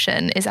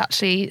caption is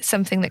actually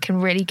something that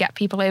can really get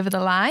people over the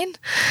line.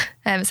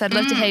 So I'd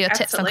love to hear your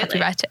tips on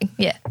copywriting.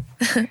 Yeah.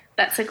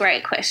 That's a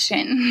great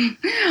question.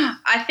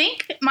 I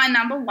think my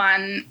number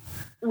one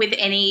with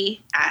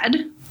any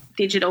ad,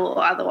 digital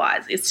or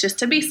otherwise, is just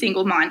to be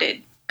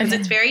single-minded. Because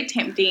it's very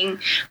tempting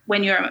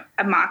when you're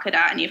a marketer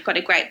and you've got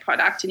a great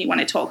product and you want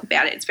to talk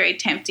about it. It's very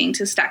tempting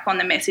to stack on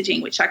the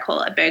messaging, which I call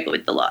a burger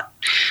with the lot.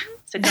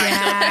 So don't do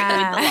a burger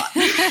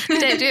with the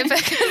lot. Don't do a burger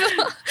with the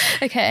lot.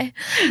 Okay.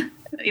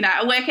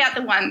 Work out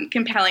the one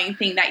compelling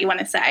thing that you want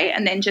to say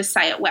and then just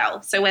say it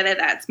well. So whether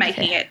that's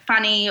making it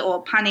funny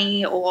or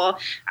punny or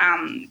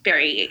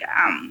very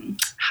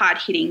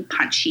hard-hitting,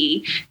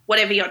 punchy,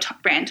 whatever your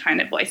brand tone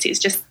of voice is,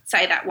 just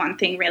say that one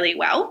thing really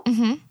well.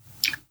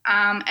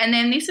 And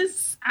then this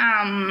is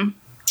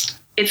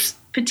it's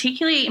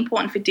particularly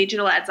important for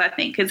digital ads, I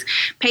think, because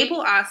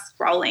people are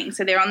scrolling.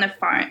 So they're on their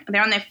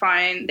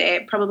phone.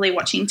 They're probably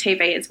watching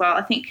TV as well.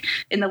 I think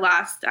in the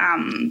last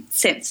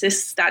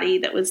census study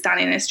that was done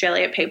in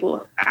Australia,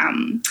 people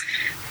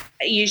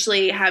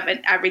usually have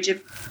an average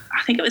of,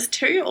 I think it was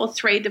 2 or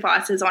 3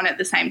 devices on at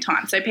the same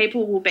time. So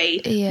people will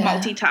be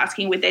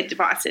multitasking with their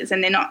devices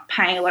and they're not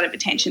paying a lot of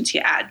attention to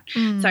your ad.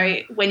 So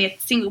when you're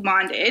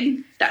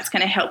single-minded, that's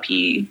going to help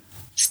you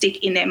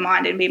stick in their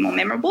mind and be more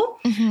memorable.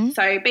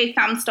 So be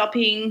thumb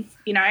stopping,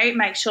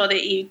 make sure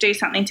that you do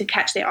something to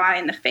catch their eye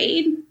in the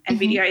feed, and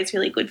video is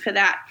really good for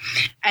that.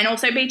 And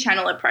also be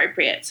channel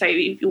appropriate. So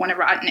if you want to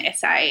write an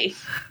essay,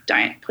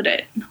 don't put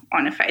it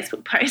on a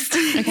Facebook post.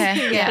 Okay.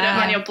 Put it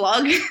on your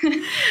blog.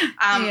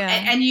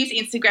 And use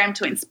Instagram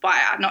to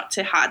inspire, not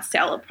to hard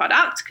sell a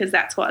product, because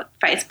that's what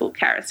Facebook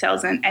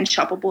carousels and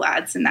shoppable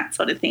ads and that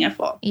sort of thing are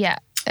for. Yeah.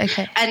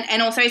 Okay.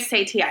 And also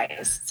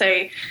CTAs.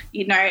 So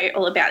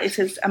all about this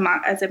as a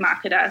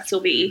marketer,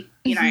 Sylvie.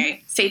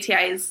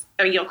 CTAs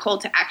are your call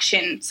to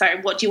action. So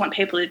what do you want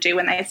people to do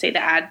when they see the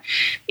ad?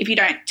 If you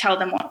don't tell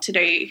them what to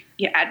do,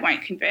 your ad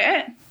won't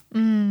convert.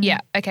 Yeah.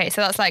 Okay.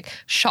 So that's like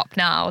shop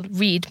now,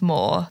 read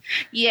more.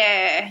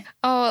 Yeah.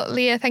 Oh,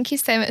 Leah, thank you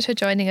so much for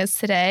joining us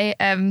today.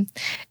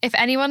 If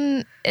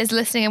anyone is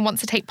listening and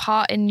wants to take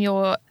part in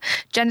your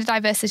gender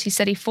diversity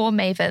study for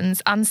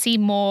Mavens and see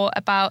more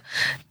about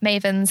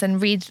Mavens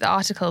and read the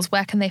articles,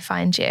 where can they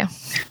find you?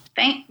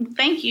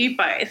 Thank you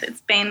both.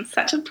 It's been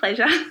such a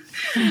pleasure.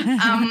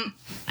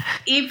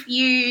 If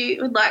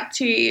you would like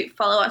to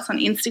follow us on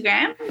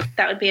Instagram,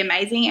 that would be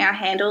amazing. Our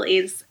handle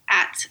is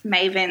at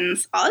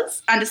Mavens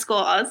Oz, at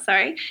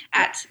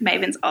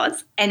Mavens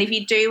Oz. And if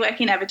you do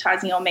work in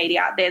advertising or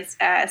media, there's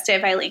a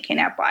survey link in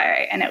our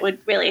bio, and it would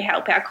really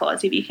help our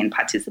cause if you can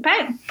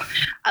participate.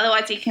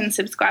 Otherwise, you can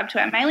subscribe to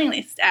our mailing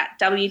list at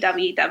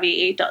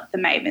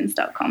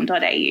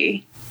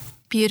www.themavens.com.au.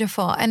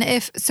 Beautiful.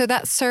 And so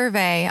that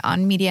survey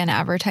on media and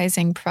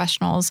advertising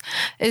professionals,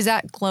 is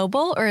that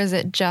global or is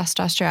it just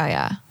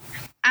Australia?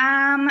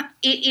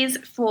 It is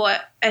for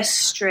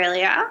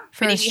Australia.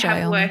 If you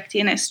have worked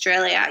in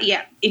Australia,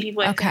 if you've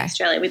worked in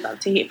Australia, we'd love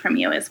to hear from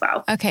you as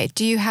well. Okay.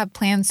 Do you have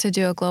plans to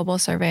do a global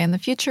survey in the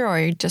future, or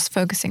are you just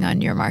focusing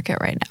on your market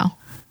right now?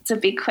 It's a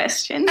big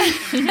question.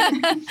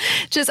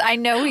 I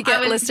know we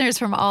get listeners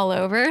from all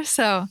over,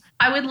 so.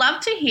 I would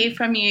love to hear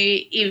from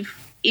you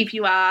if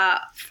you are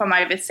from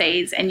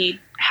overseas and you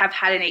have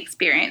had an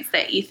experience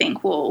that you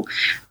think will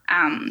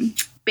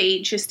be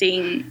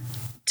interesting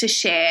to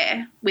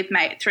share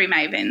through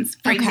Mavens.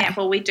 For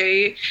example, we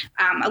do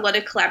a lot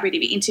of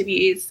collaborative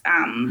interviews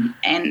and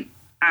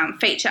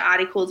feature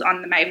articles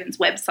on the Mavens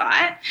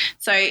website.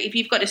 So if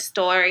you've got a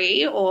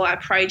story or a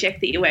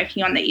project that you're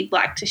working on that you'd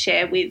like to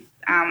share with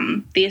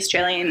the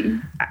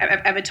Australian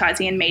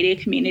advertising and media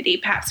community,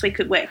 perhaps we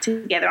could work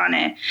together on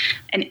a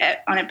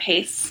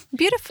piece.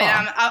 Beautiful.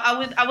 But,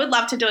 I would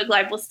love to do a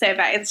global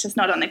survey. It's just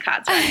not on the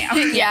cards right now.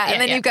 And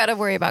then you've got to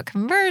worry about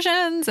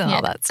conversions and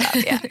all that stuff.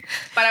 Yeah.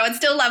 But I would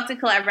still love to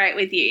collaborate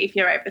with you if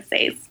you're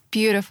overseas.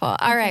 Beautiful.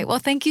 All right. Well,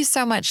 thank you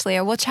so much,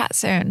 Leah. We'll chat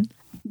soon.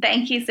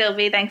 Thank you,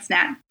 Sylvie. Thanks,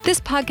 Nat. This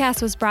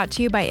podcast was brought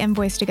to you by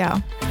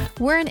Invoice2Go.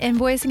 We're an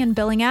invoicing and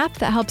billing app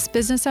that helps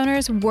business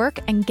owners work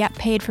and get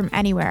paid from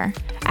anywhere,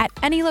 at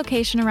any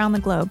location around the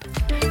globe.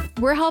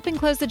 We're helping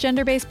close the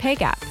gender-based pay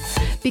gap.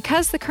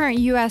 Because the current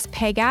U.S.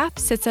 pay gap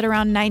sits at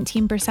around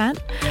 19%,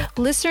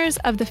 listeners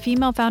of the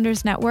Female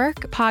Founders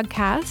Network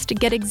podcast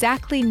get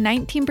exactly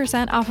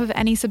 19% off of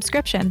any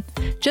subscription.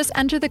 Just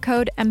enter the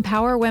code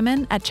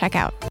EMPOWERWOMEN at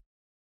checkout.